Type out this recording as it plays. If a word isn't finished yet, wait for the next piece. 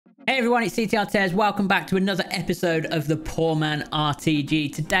Hey everyone, it's ctrtez. Welcome back to another episode of the Poor Man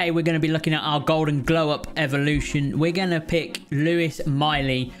RTG. Today we're going to be looking at our golden glow up evolution. We're going to pick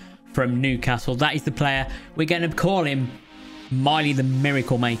MILEY from Newcastle. That is the player. We're going to call him MILEY the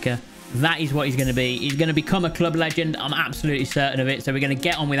Miracle Maker. That is what he's going to be. He's going to become a club legend. I'm absolutely certain of it. So we're going to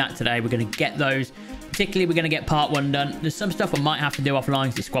get on with that today. We're going to get those. Particularly, we're going to get part 1 done. There's some stuff I might have to do offline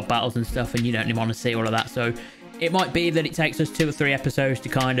because it's squad battles and stuff, and you don't really want to see all of that. So it might be that it takes us 2 or 3 episodes to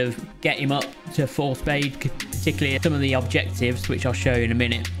kind of get him up to full speed. Particularly some of the objectives, which I'll show you in a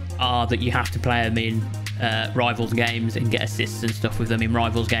minute, are that you have to play them in rivals games and get assists and stuff with them in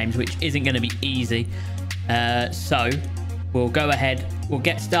rivals games, which isn't going to be easy. So we'll go ahead. We'll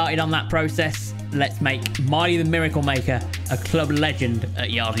get started on that process. Let's make MILEY the Miracle Maker a club legend at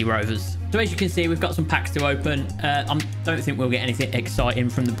Yardley Rovers. So as you can see, we've got some packs to open. I don't think we'll get anything exciting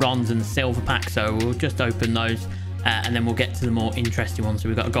from the bronze and the silver pack, so we'll just open those and then we'll get to the more interesting ones. So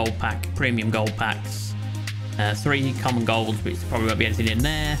we've got a gold pack, premium gold packs, 3 common golds, which probably won't be anything in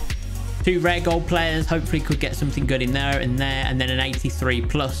there. 2 rare gold players, hopefully could get something good in there, and then an 83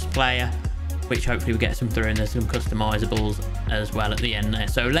 plus player, which hopefully we'll get some through, and there's some customizables as well at the end there.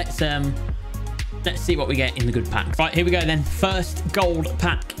 So let's see what we get in the good packs. Right, here we go then. First gold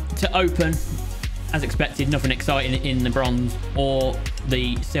pack to open. As expected, nothing exciting in the bronze or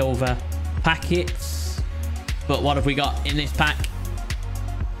the silver packets. But what have we got in this pack?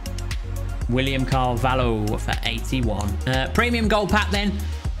 William Carvalho for 81. Premium gold pack then.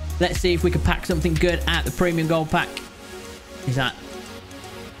 Let's see if we can pack something good at the premium gold pack. Is that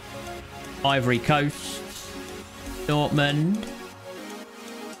Ivory Coast, Dortmund,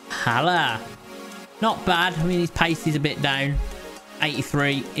 Haller? Not bad. I mean, his pace is a bit down.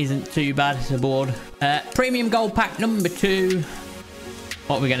 83 isn't too bad as a board. Premium gold pack number 2.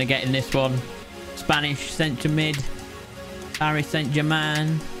 What are we going to get in this one? Spanish centre mid, Paris Saint-Germain.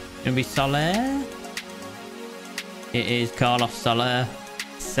 Going to be Soler. It is Carlos Soler,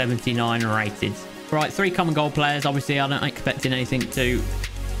 79 rated. Right, 3 common gold players. Obviously, I'm not expecting anything too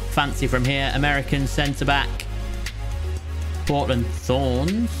fancy from here. American centre back, Portland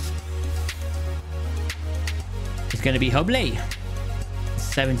Thorns. It's going to be Hubley,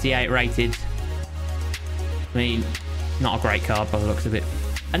 78 rated. I mean, not a great card by the looks of it.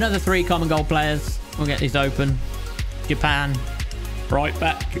 Another 3 common gold players. We'll get these open. Japan, right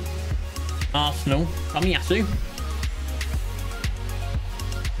back, Arsenal, Tomiyasu.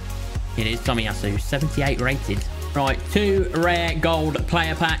 It is Tomiyasu, 78 rated. Right, 2 rare gold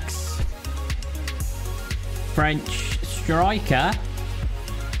player packs. French striker,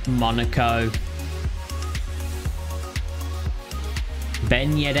 Monaco.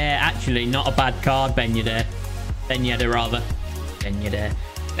 Ben Yedder, actually not a bad card. Ben Yedder rather. Ben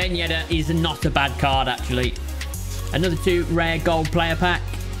Yedder is not a bad card actually. Another 2 rare gold player pack.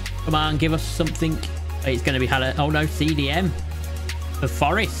 Come on, give us something. It's going to be Haller. Oh no, CDM for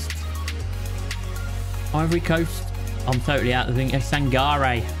Forest. Ivory Coast. I'm totally out of the thing.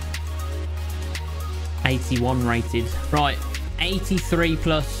 Sangare, 81 rated. Right, 83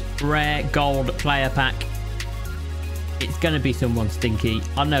 plus rare gold player pack. It's going to be someone stinky.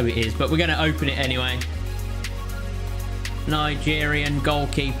 I know it is, but we're going to open it anyway. Nigerian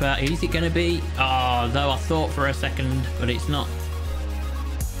goalkeeper. Who's it going to be? Oh, though I thought for a second, but it's not.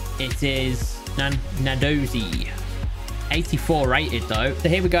 It is Nadozi. 84 rated though. So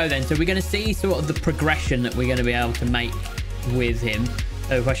here we go then. So we're going to see sort of the progression that we're going to be able to make with him.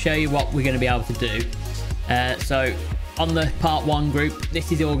 So if I show you what we're going to be able to do. So on the part 1 group,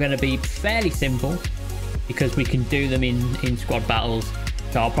 this is all going to be fairly simple, because we can do them in squad battles.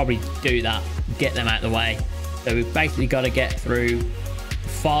 So I'll probably do that, get them out of the way. So we've basically got to get through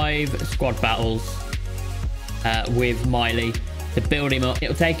 5 squad battles with MILEY to build him up.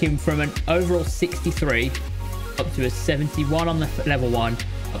 It'll take him from an overall 63 up to a 71 on the level 1,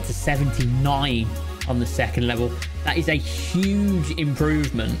 up to 79 on the 2nd level. That is a huge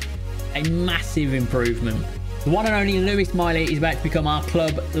improvement, a massive improvement. The one and only MILEY is about to become our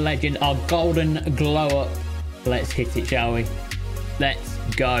club legend, our golden glow up. Let's hit it, shall we? Let's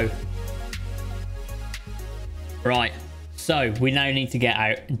go. Right, so we now need to get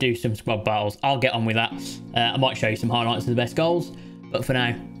out and do some squad battles. I'll get on with that. I might show you some highlights of the best goals, but for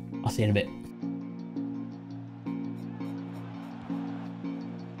now, I'll see you in a bit.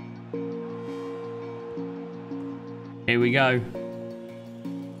 Here we go.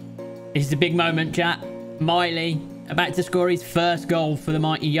 This is a big moment, chat. MILEY about to score his first goal for the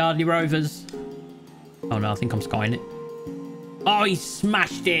mighty Yardley Rovers. Oh no, I think I'm skying it. Oh, he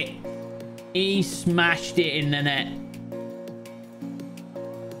smashed it. He smashed it in the net.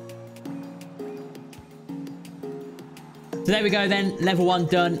 So there we go then. Level 1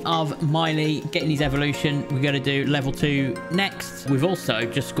 done of MILEY getting his evolution. We're going to do level 2 next. We've also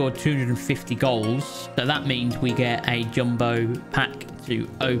just scored 250 goals. So that means we get a jumbo pack to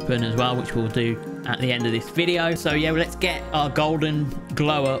open as well, which we'll do at the end of this video. So yeah, let's get our golden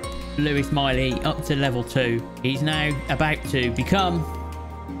glow up Lewis MILEY up to level 2. He's now about to become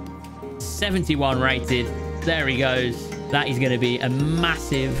 71 rated. There he goes. That is going to be a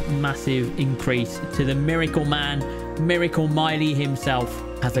massive increase to the miracle man. Miracle MILEY himself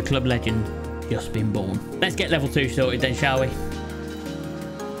as a club legend just been born. Let's get level 2 sorted then, shall we?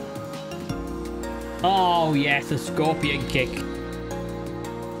 Oh yes, a scorpion kick.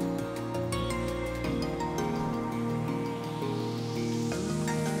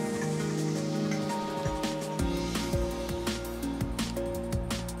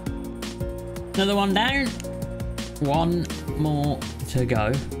 Another one down. One more to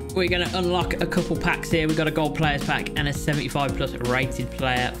go. We're going to unlock a couple packs here. We've got a gold players pack and a 75 plus rated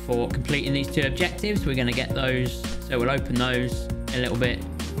player for completing these 2 objectives. We're going to get those. So we'll open those a little bit.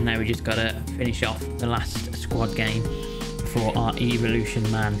 Now we just got to finish off the last squad game for our evolution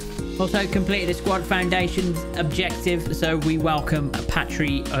man. Also completed a squad foundations objective. So we welcome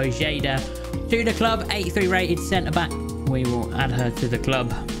Patri Ojeda to the club. 83 rated centre back. We will add her to the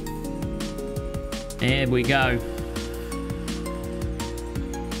club. Here we go.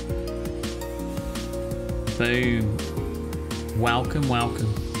 Boom. Welcome,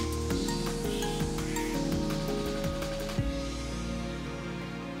 welcome.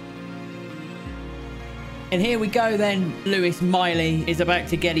 And here we go then. Lewis MILEY is about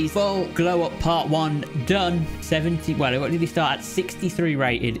to get his full glow up part 1 done. 70, well, what did he start at? 63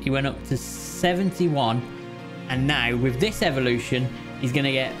 rated. He went up to 71. And now with this evolution, he's going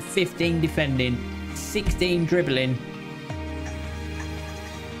to get 15 defending, 16 dribbling.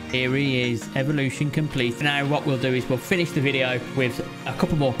 Here he is, evolution complete. Now what we'll do is we'll finish the video with a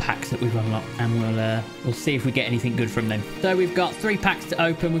couple more packs that we've unlocked, and we'll see if we get anything good from them. So we've got 3 packs to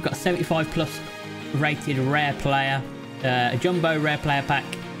open. We've got a 75 plus rated rare player, a jumbo rare player pack,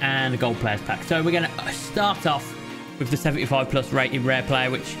 and a gold players pack. So we're going to start off with the 75 plus rated rare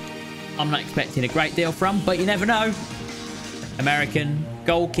player, which I'm not expecting a great deal from, but you never know. American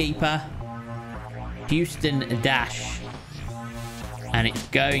goalkeeper, Houston Dash. And it's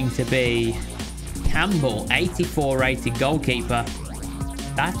going to be Campbell, 84 rated goalkeeper.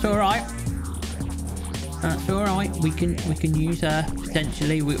 That's all right. That's all right. We can use her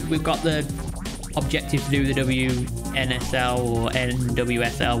potentially. We've got the objective to do the WNSL or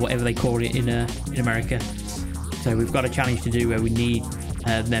NWSL, whatever they call it in America. So we've got a challenge to do where we need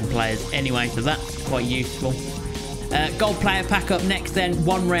them players anyway. So that's quite useful. Gold player pack up next then.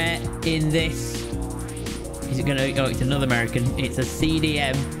 1 rare in this. Is it going to... Oh, it's another American. It's a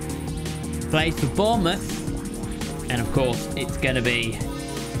CDM. Plays for Bournemouth. And, of course, it's going to be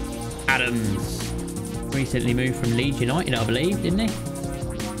Adams. Recently moved from Leeds United, I believe, didn't he?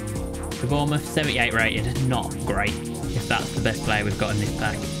 For Bournemouth, 78 rated. Not great, if that's the best player we've got in this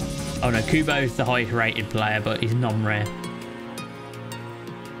pack. Oh, no. Kubo's the highest rated player, but he's non-rare.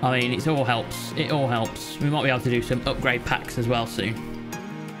 I mean, it all helps. It all helps. We might be able to do some upgrade packs as well soon.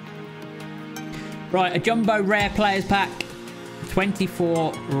 Right, a jumbo rare players pack.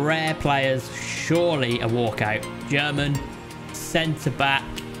 24 rare players. Surely a walkout. German. Centre-back.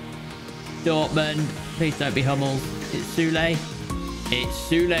 Dortmund. Please don't be Hummels. It's Sule. It's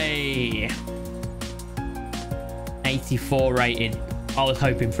Sule. 84 rated. I was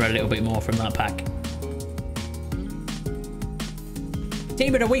hoping for a little bit more from that pack.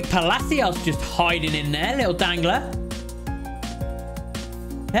 Team of the week. Palacios just hiding in there. Little dangler.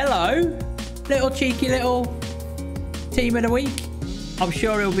 Hello. Little cheeky little team of the week. I'm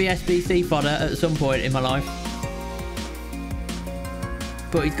sure he'll be SBC fodder at some point in my life.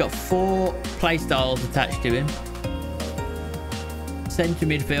 But he's got 4 play styles attached to him. Centre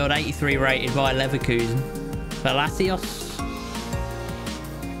midfield, 83 rated by Leverkusen. Palacios.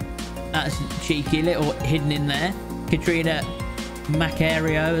 That's cheeky, little hidden in there. Katrina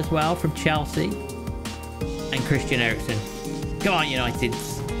Macario as well from Chelsea. And Christian Eriksen. Come on, United.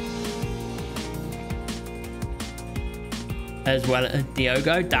 As well as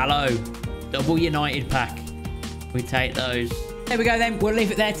Diogo Dalot. Double United pack. We take those. There we go then. We'll leave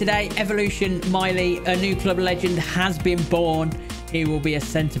it there today. Evolution MILEY, a new club legend, has been born. He will be a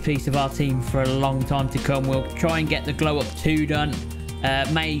centerpiece of our team for a long time to come. We'll try and get the glow up 2 done.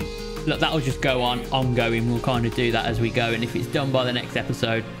 Look, that'll just go on ongoing. We'll kind of do that as we go. And if it's done by the next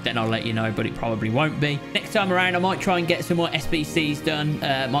episode, then I'll let you know, but it probably won't be. Next time around, I might try and get some more SBCs done.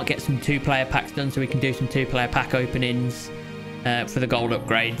 Might get some 2-player packs done so we can do some 2-player pack openings for the gold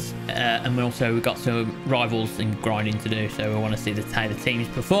upgrades. And we've got some rivals and grinding to do. So we want to see how the team's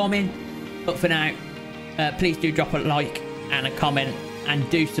performing. But for now, please do drop a like and a comment, and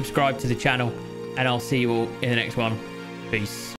do subscribe to the channel, and I'll see you all in the next one. Peace.